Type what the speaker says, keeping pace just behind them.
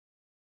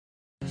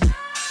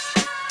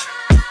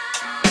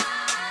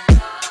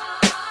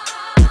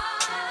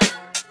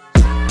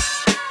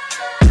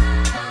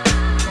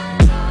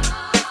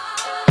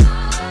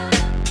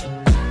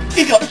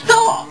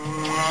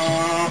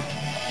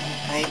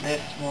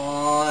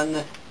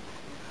on.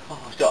 Oh,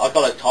 I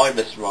gotta time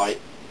this right.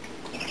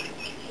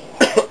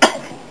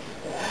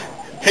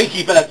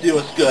 Pinky better do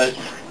us good.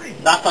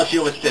 That's how she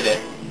always did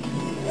it.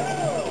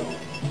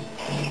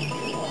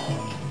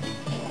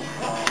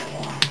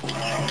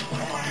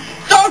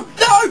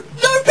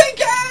 No,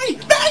 Pinky!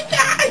 Pinky!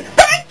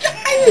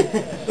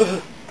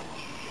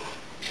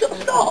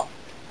 Stop!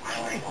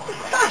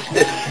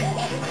 Bastard!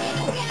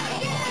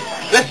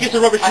 Let's get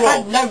some rubbish roll.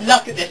 I've had no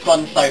luck at this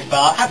one so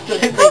far.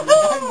 Absolutely no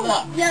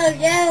luck.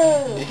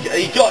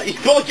 He's got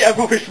to get a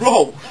rubbish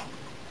roll.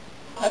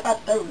 I've had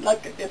no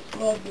luck at this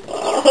one.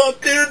 Oh,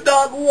 do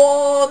not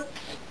want.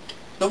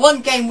 The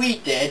one game we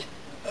did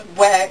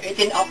where it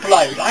didn't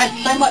upload, I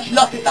had so much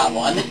luck at that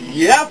one.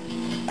 Yep.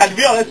 And to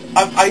be honest,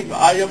 I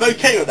am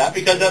okay with that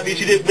because that means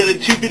you didn't win in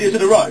 2 videos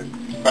in a row.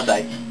 Press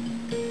A.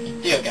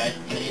 Do you go,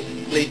 please?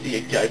 Please do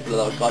you go, for the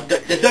love of God.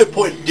 There's no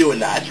point in doing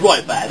that. It's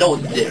right there. No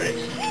one's doing it.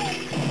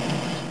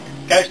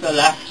 Go to the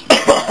left.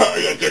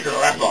 Yeah, go to the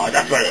left side.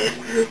 That's where it is.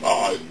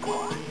 Oh.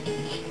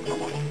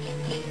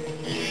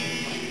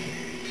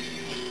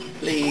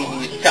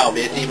 Please tell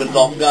me it's even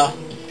longer.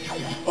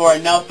 Or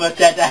another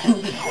dead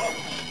end.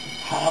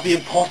 That'll be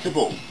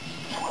impossible.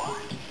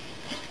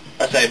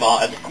 Press A,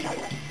 Martin.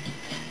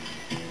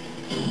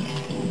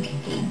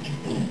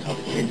 Tell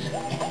the kids.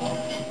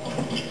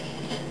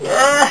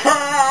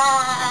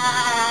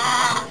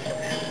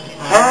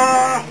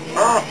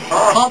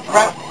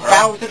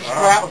 Can't Bowser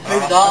sprout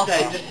who's off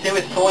and just do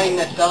his coin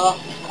and stuff.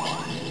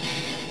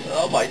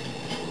 Oh my.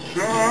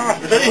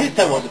 If only his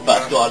turn was the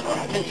first one.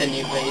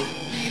 Continue, please.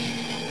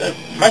 No,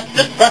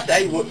 just press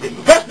A.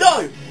 Press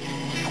no!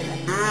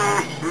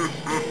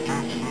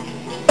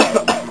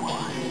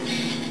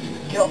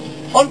 You're,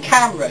 on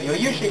camera, you're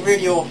usually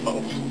really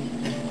awful.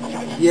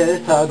 Yeah,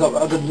 this time I got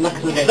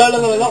luck.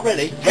 No, not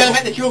really. It's going to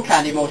make the jewel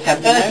candy more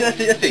tempting.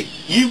 Let's see.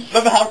 You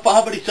remember how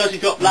many stars you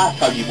got last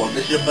time you won?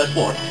 This is your first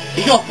one.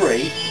 He got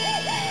 3,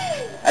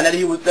 and then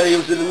he was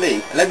in the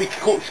lead, and then we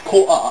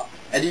caught up,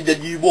 and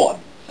then you won.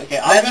 Okay,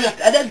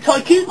 and then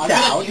Tycoon I'm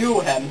down. going to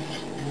duel him.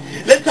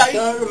 Let's take.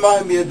 Don't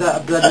remind me of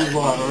that bloody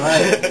one,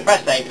 alright?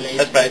 Press A, please.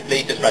 Let's press,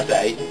 please, just press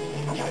A.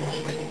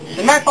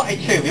 In Mario Party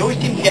 2, we always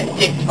seem to get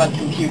dicked by the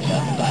computer.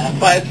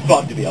 But it's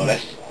fun, to be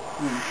honest.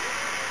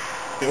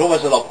 We've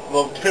almost a lot.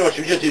 Well, pretty much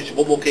we just do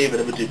one more game and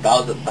then we do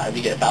Bowser Land.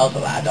 We get Bowser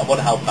Land. I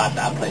wonder how bad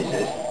that place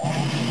is.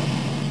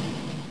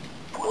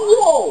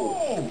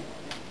 Whoa!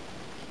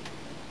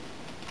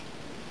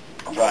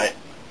 Right.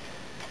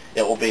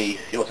 It will be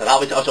your turn.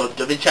 Let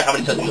me check how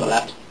many turns we got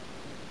left.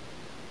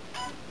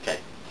 Okay.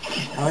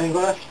 How many you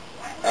got left?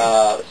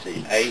 Let's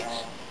see. 8.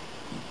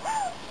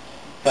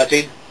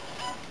 13.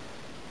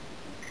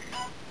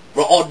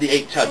 We're on the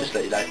 8th turn, just to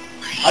let you know.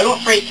 I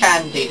got 3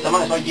 candy, so I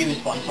might as well use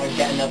one so I can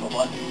get another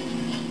one.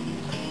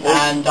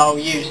 And I'll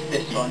use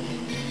this one.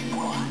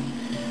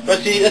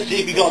 Let's see if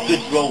you got a good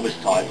roll this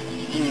time.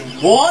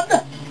 1!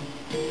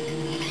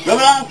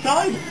 Remember last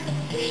time?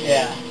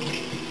 Yeah.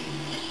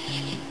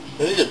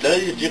 Don't you just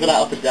jiggle that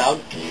up and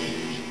down?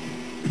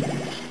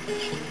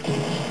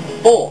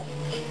 4.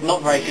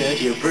 Not very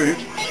good. You improved.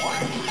 And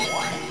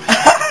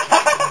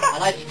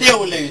I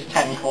still lose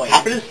 10 coins.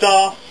 Happiness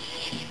star.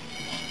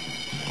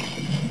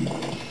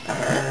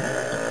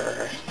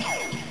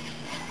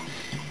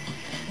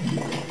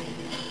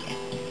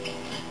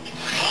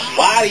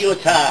 Wario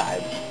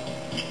time!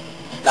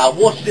 Now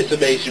watch this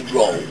amazing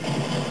roll.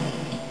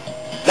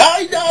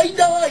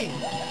 999!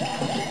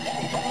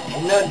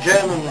 No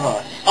German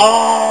Ross.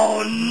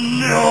 Oh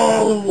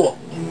no!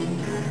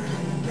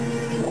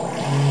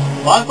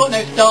 Well, I've got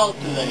no stars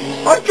to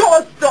lose. I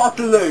got a star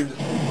to lose!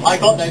 I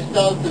got no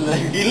stars to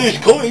lose. You lose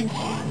coins! I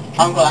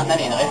haven't got that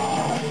many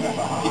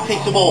though. He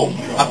takes them all.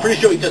 I'm pretty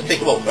sure he does take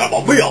them all.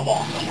 We are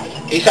boss!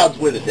 He sounds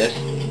weird at this.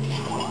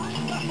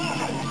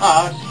 Oh,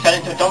 I'll just turn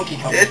into a Donkey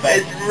Kong This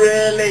space. is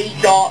really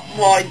not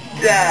my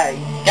day.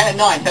 Get a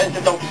 9, turn into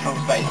a Donkey Kong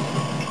space.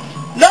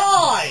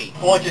 9!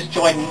 Or just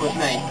join with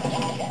me.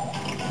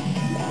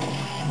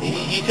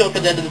 You took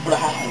an end for the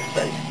happiness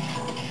space.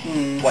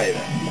 Wait a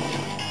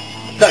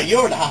minute. No,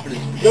 you're in the happiness.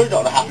 You're not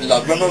in the happiness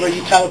zone. Remember when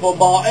you teleport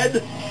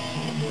Martin?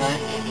 No.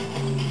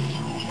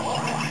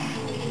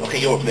 Okay,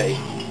 you're with me.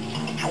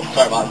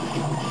 Sorry, Martin.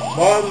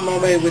 Why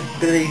am I with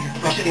Billy?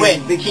 We should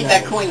win. Keep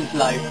their coins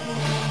low.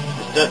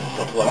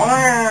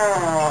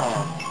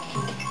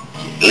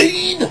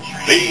 Lead,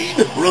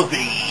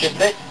 Ruby. Just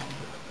this?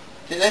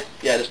 Is it this?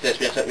 Yeah, just this.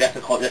 We have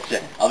to call it. That's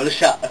it. I'm gonna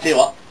shout. I tell you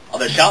what. I'm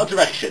gonna shout a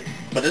direction,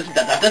 but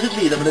that doesn't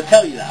mean I'm gonna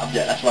tell you that.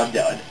 That's what I'm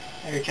doing.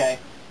 Okay.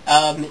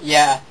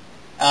 Yeah.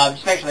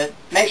 Just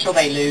make sure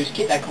they lose.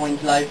 Keep their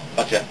coins low.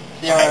 Gotcha.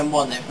 0 and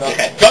 1 they've got.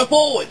 Okay. Go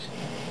forward.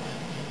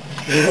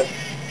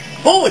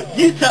 Forward.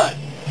 U-turn.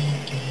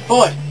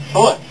 Forward.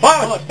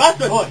 Backward.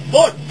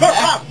 Forward.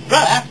 Left.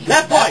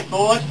 Right.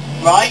 Forward.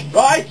 Right.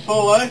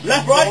 Forward.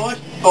 Left. Right.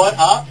 Forward.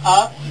 Up.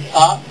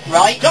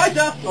 Right.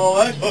 Geyser.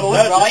 Forward.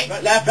 Right.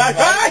 Left. Left.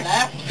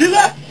 To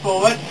left.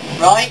 Forward.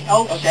 Right.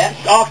 Oh shit.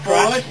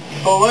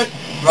 Forward.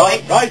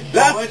 Right.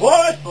 Left.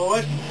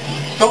 Forward.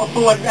 Sort of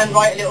forward and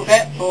right a little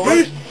bit.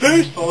 Forward.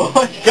 Boost.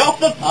 Forward. Get off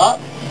them. Up.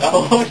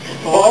 Forward,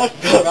 forward,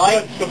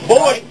 right,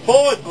 forward,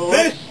 forward,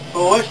 this,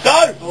 forward,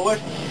 go, forward,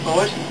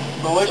 forward,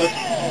 forward.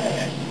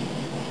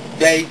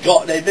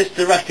 They missed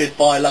the record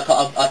by like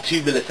a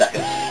 2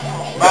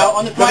 milliseconds. Well,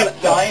 on the bright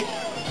side,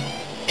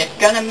 it's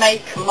gonna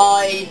make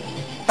my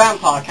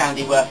vampire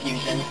candy worth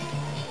using.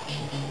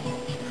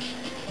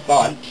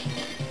 Fine.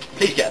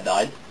 Please get a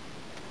 9.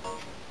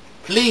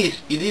 Please,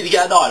 you need to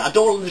get a 9. I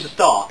don't want to lose a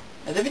star.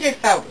 Has the video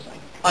failed or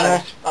something? I know,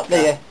 it's up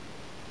there.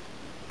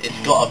 It's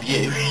got a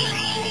view.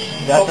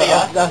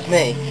 That's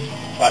me.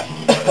 Right.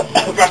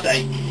 Press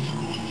A.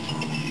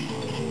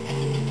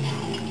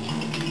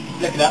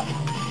 Look it up.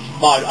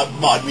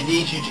 Mine, we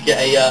need you to get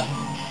a,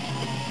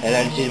 And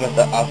then she's with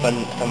the up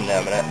and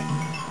thumbnail a minute.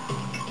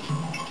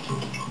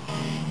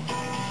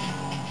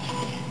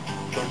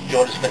 do you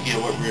want to just let you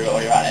know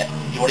where you're at it?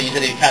 Do you want to use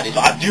any of the candies?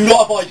 I do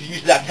not advise you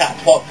using that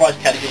price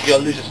candy because you're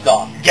going to lose a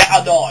star. Get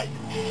a 9.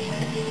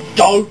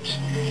 Don't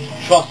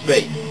trust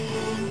me.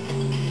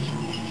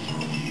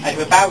 Hey,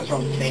 with Bowser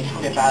on the scene, it's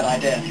probably a bad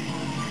idea.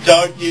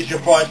 Don't use your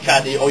prize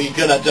candy or you're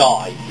gonna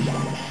die.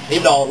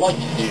 Even though I'd like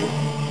you to.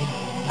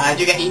 And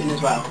you get eaten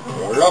as well.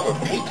 I love a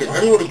pizza.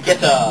 Anyone who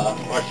get a,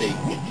 let's see,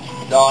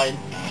 9,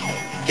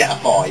 get a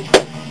 5.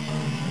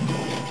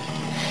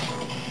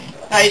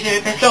 Hey, you seem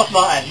a bit pissed off,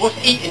 Martin. What's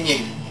eating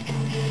you?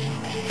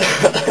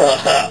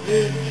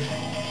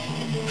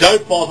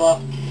 Don't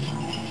bother.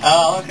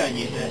 Oh, I was going to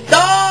use this.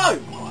 No!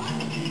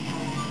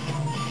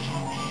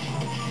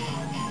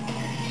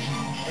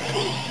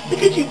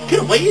 Because you could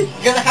have waited.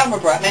 You're going to hammer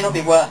bro, it may not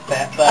be worth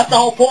it, but That's the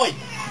whole point.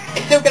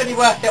 it's still going to be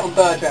worth it on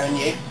Bird and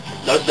you.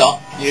 No, it's not.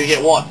 You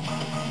get 1.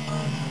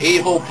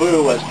 Evil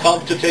Boo has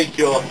come to take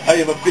your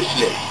home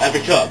officially and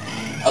become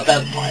a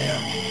vampire.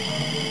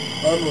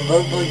 I'm a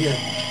vampire.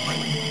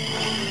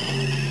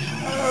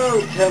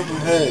 Oh, tell them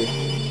who.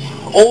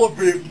 All of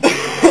you.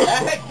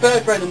 I hate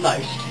Bird the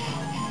most.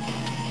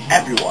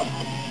 Everyone.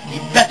 You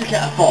better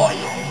get a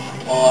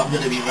 5 or I'm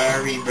going to be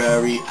very,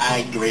 very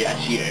angry at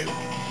you.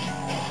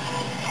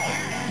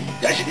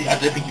 Actually, I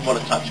don't think you want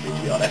to touch me,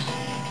 to be honest.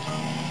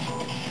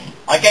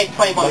 I gained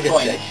 21 I'll get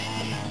points. 6.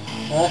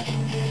 Huh?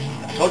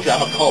 I told you I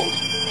have a cold.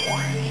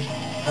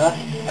 Huh?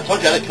 I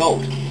told you I had a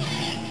cold.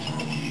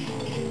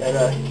 I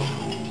know.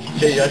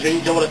 So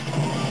you don't want to...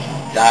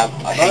 Damn,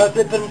 I My hate...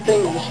 flipping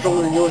things are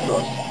stronger than yours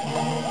was.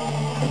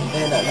 I'm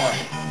saying that now.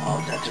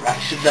 Oh, that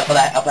direction's up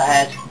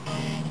ahead.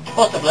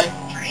 Possibly.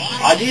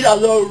 I need a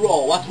low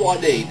roll, that's what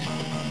I need.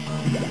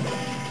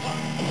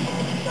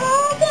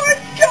 Oh my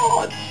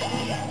god!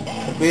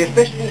 We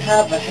officially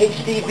have a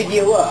HD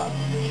video up.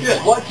 Good.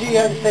 What do you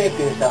have to say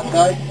for yourself,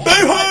 guys?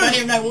 I don't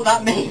even know what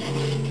that means.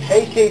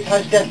 HD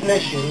high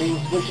definition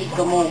means which is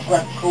the more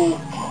graphical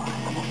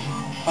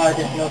high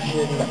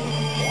definition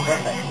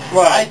graphics.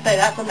 I'd say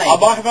that's amazing. I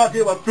might have an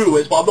idea what Boo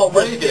is, but I'm not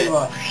What do risking you it. do,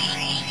 right?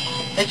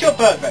 It's your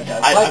Bird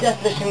though. High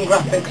definition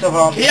graphics of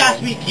our... He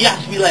asked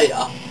me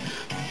later.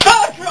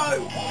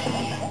 Pedro!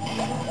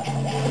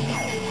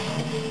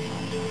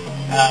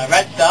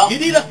 Red Star. You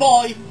need a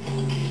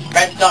 5.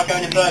 Red Star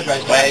going in Bird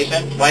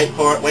direction. Wait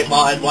for it, wait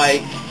Martin,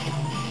 wait.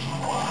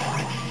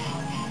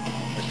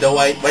 Still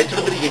wait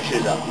till the mini game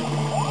shows up.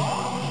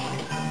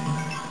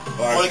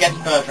 All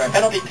against Bird Road.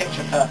 Penalty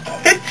picture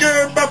perfect.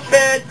 Picture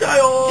perfect,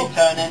 dial! Keep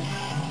turning.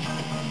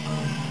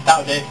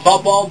 That'll do.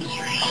 Bomb bombs!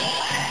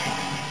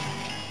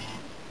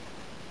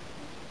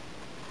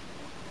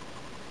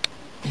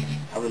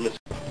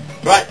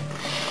 Right.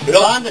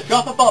 Time to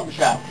drop a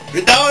bombshell.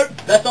 No!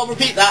 Let's not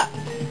repeat that.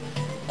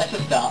 Let's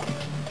just start.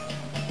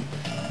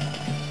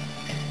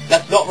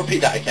 Let's not repeat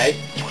that, okay?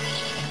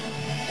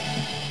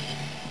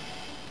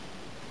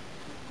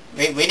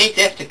 We need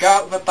this to go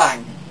out with a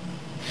bang.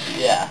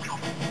 Yeah.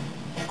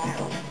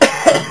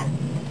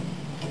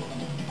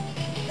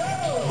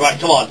 Right,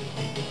 come on.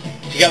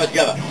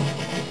 Together.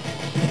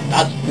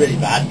 That's really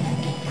bad.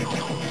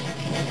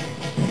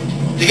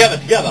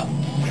 Together.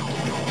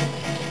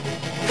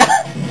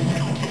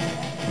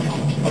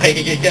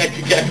 Okay,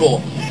 get a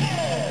call.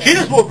 She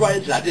just walked right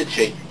into that, didn't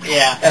she?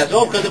 Yeah. Yeah, it's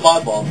all because of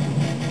my bomb.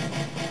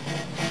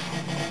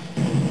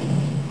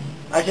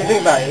 Actually,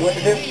 think about it.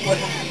 If it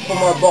wasn't for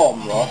my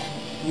bomb, Ross,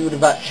 you would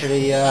have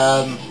actually,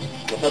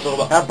 What's that all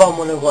about? that bomb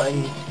would have got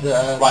in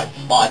the, Right,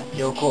 fine.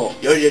 your court.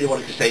 You're the only one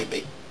who can save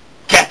me.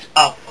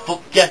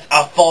 Get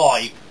a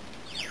 5.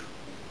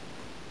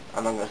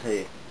 I'm not going to say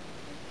it.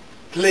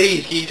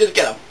 Please, can you just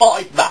get a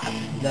 5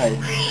 man? No.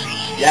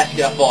 Yes,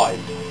 get a 5.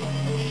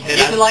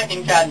 Use the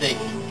lightning candy.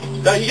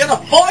 No, you get a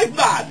 5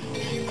 man!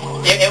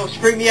 It will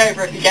screw me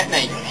over if you get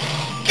me.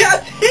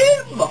 Get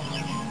him!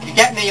 If you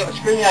get me, it will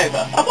screw me over.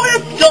 Am I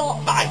a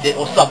dart magnet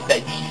or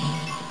something?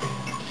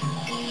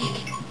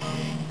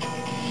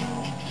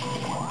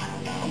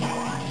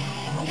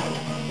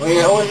 Well,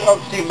 you're always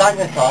obviously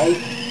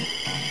magnetised.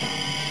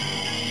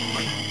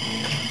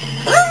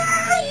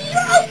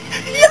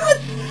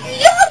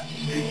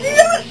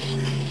 Yes!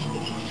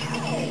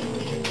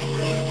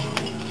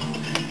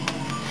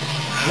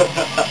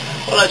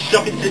 What a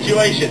shocking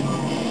situation.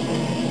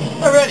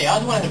 Oh really? I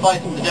was wanting to buy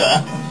something to do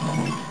it.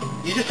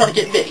 You're just trying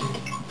to get me.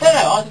 No, I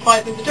was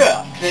advising him to do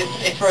it,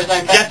 because it's for his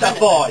own Get benefit.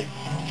 a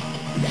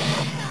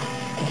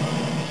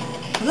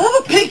 5.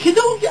 Another pig can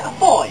don't get a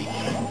 5.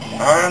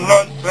 I'm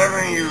not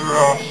telling you,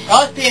 Ross.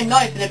 I was being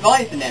nice and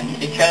advising him,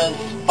 because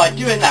by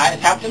doing that,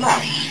 it's helped him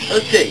out.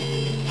 Let's see.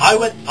 I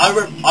went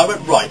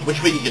right.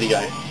 Which way are you gonna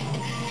go?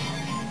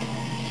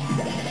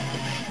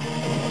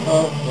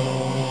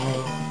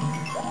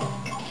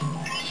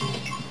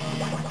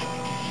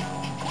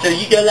 So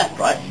you go left,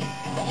 right?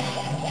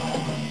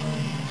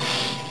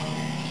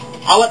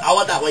 I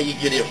went that way, you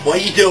idiot. What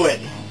are you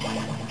doing?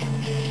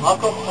 I've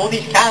got all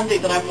these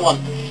candies that I want.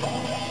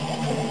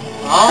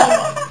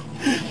 Oh.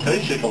 You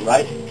should go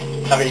right.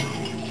 I mean,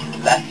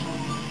 left.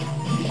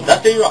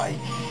 Left or right?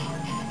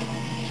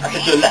 I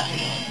said go left.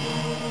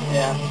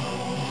 Yeah.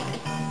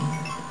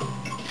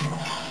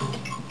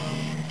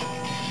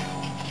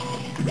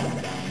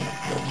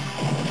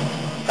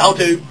 That'll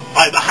do.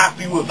 I'm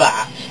happy with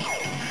that.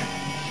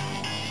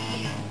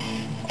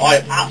 I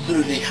am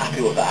absolutely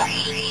happy with that.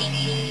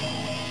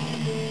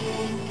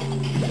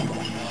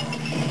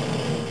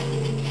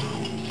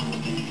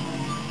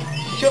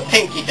 See what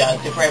Pinky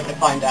does if we're able to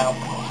find out.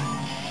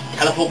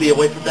 Teleport me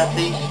away from that,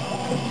 please.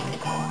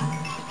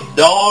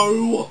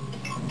 No!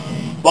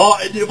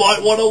 Martin, you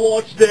might want to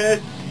watch this.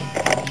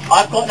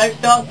 I've got no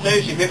stars to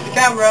lose. You moved the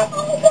camera.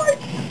 Oh, what?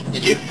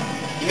 Did you?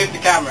 You moved the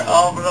camera.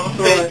 Oh, but I'm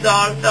sorry.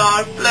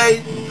 No,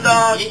 please,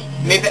 no. You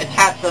move it a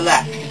tad to the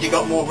left because you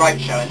got more right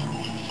showing.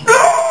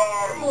 No!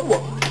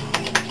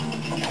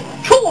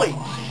 Choice!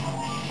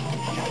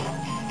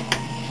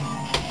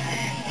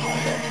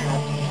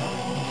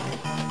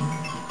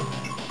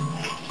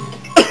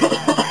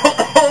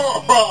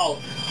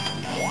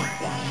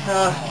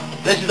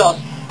 This is us.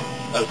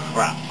 Oh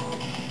crap.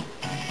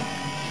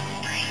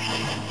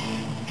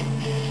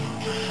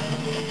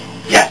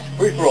 Yes,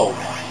 free for all.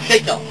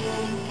 Shake up.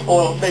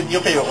 Or maybe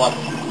your favourite one.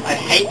 I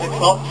hate the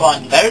clock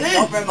one. There it is.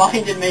 Stop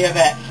reminding me of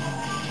it.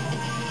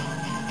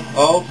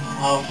 Oh.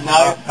 Oh,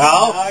 no.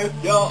 Oh.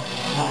 No.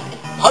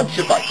 Punch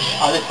a bunch.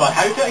 Oh, this one.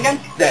 How do you do it again?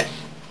 This.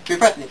 Do we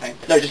press anything?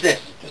 No, just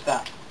this. Just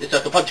that. It's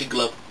like a punching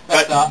glove.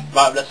 Let's start.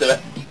 Right, let's do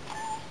it.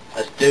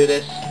 Let's do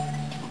this.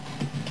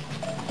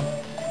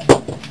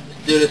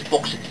 Let's do this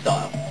boxing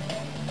style.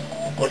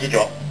 What do you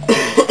drop?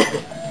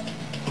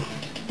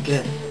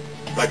 Good.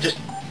 Right, just...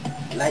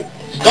 like...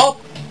 Stop!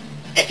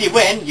 If you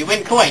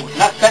win coins. And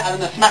that's better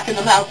than a smack in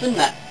the mouth, isn't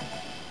it?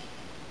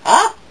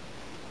 Huh?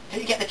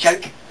 Don't you get the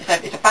joke?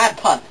 It's a bad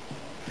pun.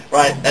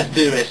 Right, let's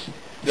do this.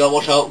 Gotta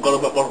wash our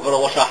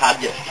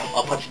hand. Yeah,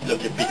 I'll punch the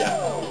feet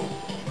down.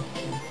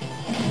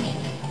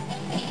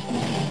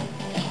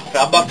 Okay,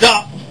 I'm backed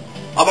up.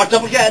 I'm backed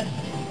up again.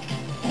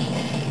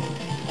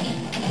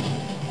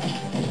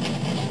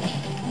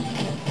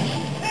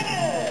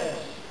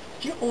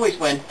 Do you always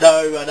win?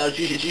 No, it's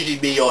usually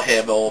me or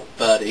him or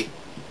Birdie.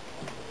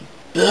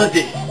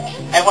 Birdie.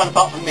 Everyone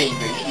apart from me,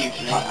 Bruce,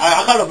 usually.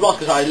 I kind of lost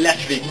because I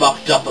literally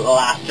mucked up at the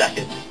last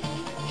second.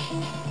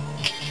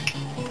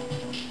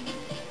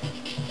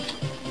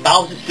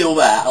 Bowser's still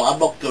there, and I'm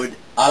not going. And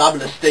I'm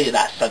going to stay in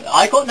that centre.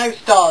 I got no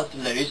stars to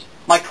lose.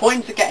 My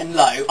coins are getting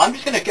low. I'm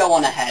just going to go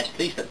on ahead.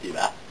 Please don't do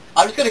that.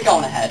 I'm just going to go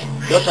on ahead.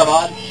 Go, come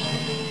on.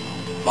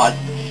 Come on.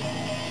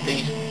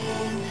 Please.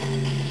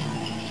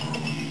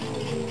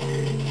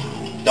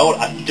 No,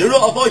 I do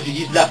not avoid you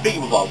using that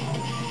finger bomb.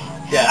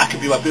 Yeah, that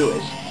could be my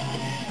viewers.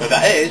 But if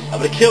that is, I'm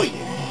going to kill you.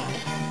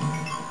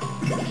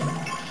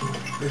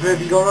 Which way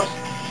have you gone, Ross?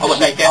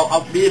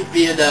 Me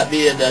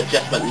and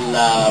Jess went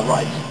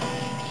right.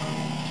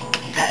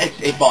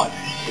 It's fine.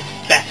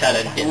 It's better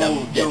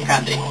than Dual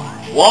candy.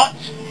 What?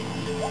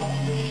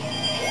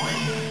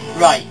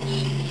 Right.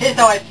 Here's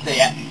how I see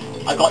it.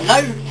 I've got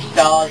no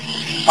stars.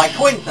 My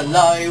coins are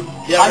low.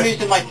 Yeah, I'm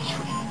using my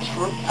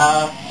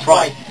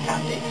price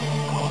candy.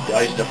 Yeah,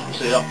 I used to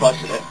see that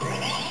price in it.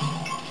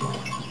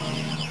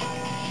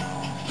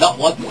 Not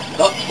once,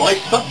 not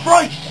twice, but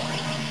thrice.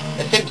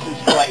 The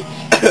Simpsons price.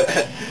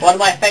 One of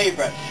my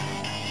favourites.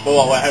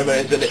 Oh, where Homer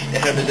is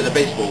in a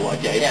baseball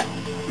game. Yeah.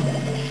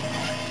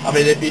 I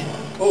mean, if you...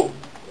 Oh.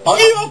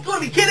 You have got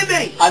to be kidding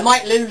me! I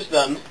might lose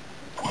them.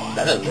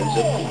 That doesn't lose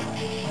them.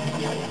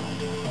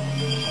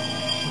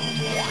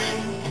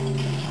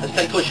 Let's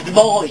take a should be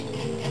mine.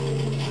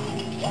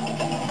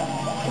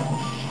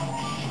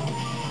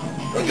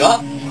 There you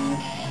go.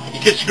 You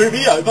can screw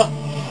me over.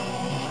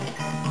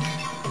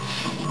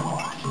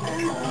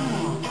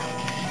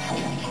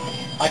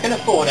 I can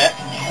afford it.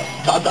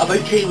 I'm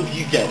okay with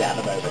you getting out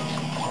at the moment.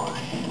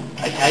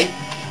 Okay?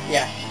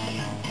 Yeah.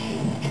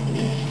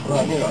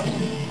 Right, me, Ross.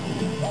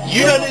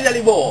 You don't need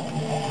any more.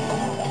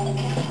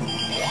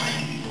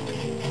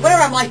 Where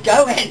am I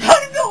going? I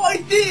have no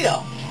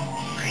idea.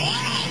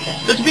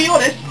 But to be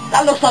honest,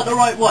 that looks like the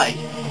right way.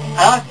 And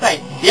I say,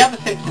 the other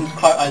Simpsons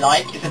quote I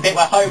like is a bit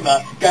where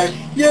Homer goes,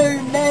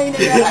 "You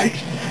maniac!"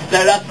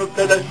 No, that's from...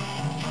 No.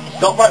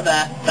 Stop right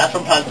there. That's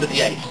from Planet of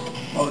the Apes.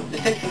 Oh, the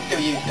Simpsons still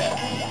use it.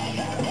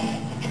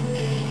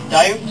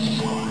 Don't.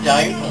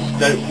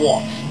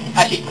 What?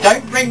 Actually,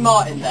 don't bring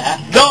Martin there.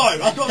 No,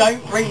 that's not...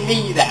 Don't bring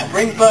me there.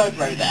 Bring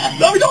Birdrow there.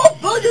 No, not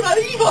Virgin Man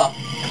either.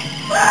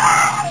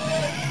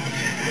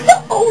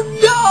 Oh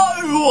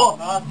no!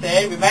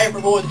 Martin, we may have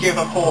rewarded you with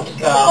a 4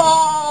 star.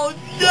 Oh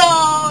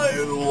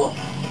no!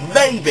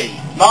 Maybe.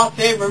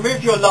 Martin,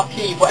 remove your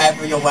lucky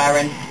whatever you're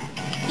wearing.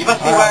 You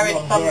must be wearing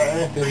some.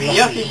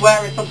 You must be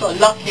wearing some sort of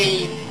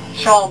lucky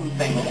charm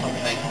thing or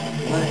something.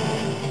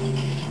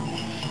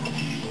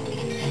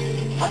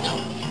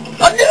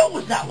 I knew it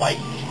was that way.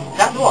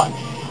 That's the one.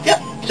 Yep.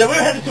 So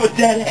we're headed to a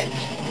dead end.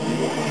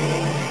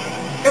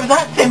 It was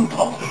that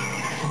simple.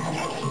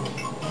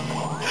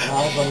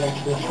 I've got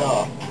next to the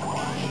star.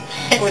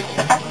 It was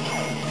that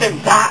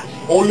simple. That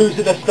or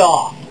losing a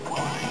star.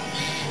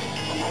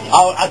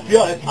 I'll be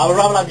honest, I would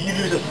rather have you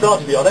lose a star,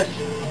 to be honest.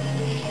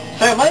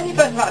 So am I the only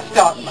person without a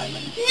star at the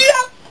moment?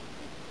 Yep.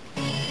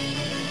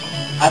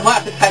 I might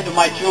have to depend on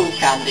my jewel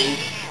candies.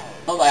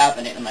 Not that I have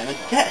any at the moment.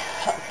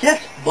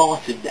 Guess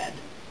Martin then.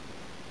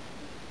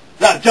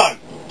 No, don't.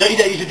 Don't you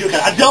dare use your jewel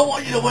candy. I don't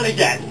want you to win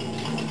again.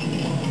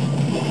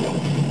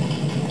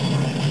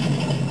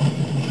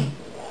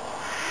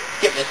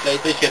 Skip this, please.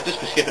 Please skip this.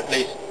 Skip it,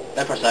 please.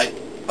 Don't press 8.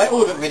 My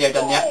orbit video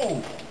done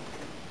yet?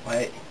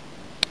 Wait.